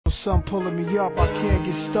Something pulling me up, I can't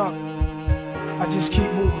get stuck. I just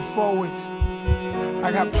keep moving forward.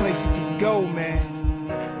 I got places to go, man.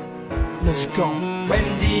 Let's go.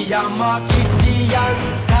 When the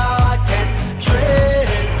Yamakitians start get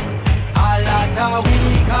trained, a lot of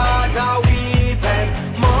weak heart are weeping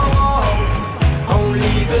more.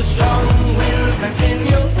 Only the strong will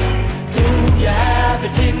continue. Do you have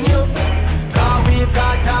it in you? 'Cause we've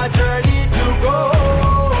got a journey to go.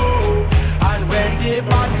 And when the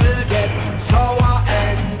battle get sour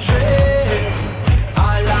and trained,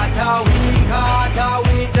 a lot of weak heart are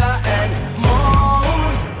with the end more.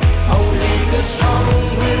 Only the strong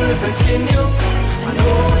will continue. I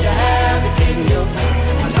know you have it in you.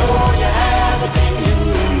 I know you have it in you.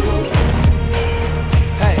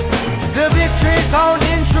 Hey, the victory's found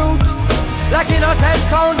in truth, like innocence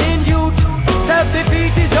found in youth.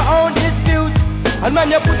 Self-defeat is your own dispute, and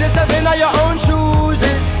when you put yourself in your own shoes,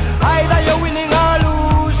 it's either you're winning or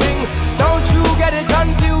losing. Don't you get it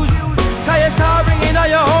confused, 'cause you're starring in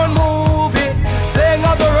your own movie, playing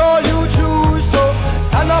out the role you choose. So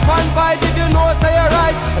stand up and fight if you know say you're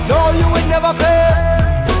right, and know you will never fail.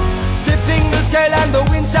 Tipping the scale and the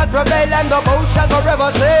wind shall prevail, and the boat shall forever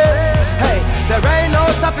sail. Hey, there ain't no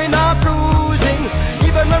stopping or cruising,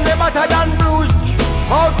 even when we're battered and bruised.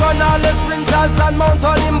 Outrun all the sprinters and Mount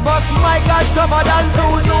Olympus, my God, tougher than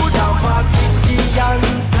Zeus.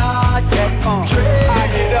 Yamakitians start get trained. I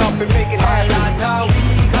get up and make it happen. A lot of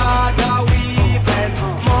weak heart are weeping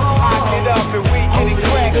more. I get up and we get it Only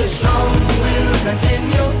cracking. the strong will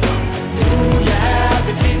continue. Do you have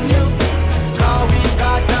it in you? 'Cause we've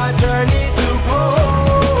got a journey to go.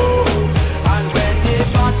 And when the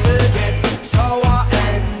battle get sour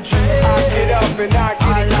and trained, I get up and I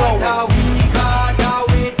get it a lot going. of weak heart are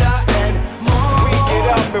with the end more. We get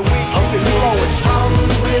up and we keep it Only the flowing. strong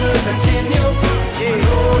will continue. I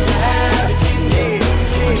know you have it in you.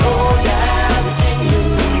 I know you have it in you.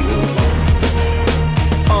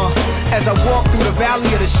 As I walk through the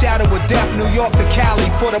valley of the shadow of death, New York to Cali,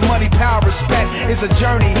 for the money, power, respect is a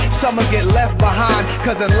journey. Some'll get left behind,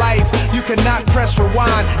 'cause in life you cannot press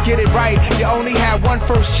rewind. Get it right, you only have one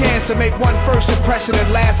first chance to make one first impression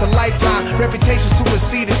that lasts a lifetime. Reputation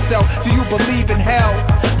supersede itself. Do you believe in hell?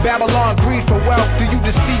 Babylon, greed for wealth. Do you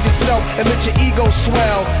deceive yourself and let your ego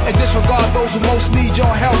swell and disregard those who most need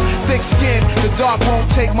your help? Thick skin, the dark won't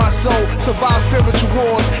take my soul. Survive spiritual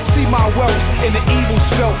wars, see my wealth in the evil's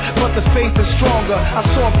felt, but the faith is stronger. I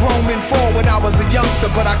saw grown men fall when I was a youngster,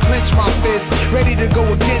 but I clenched my fist, ready to go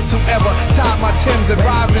against whoever tied my Timbs and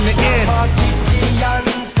rise in the end.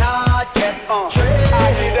 Yamakitians start get trained. I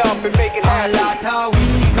get up and make it A happen. lot of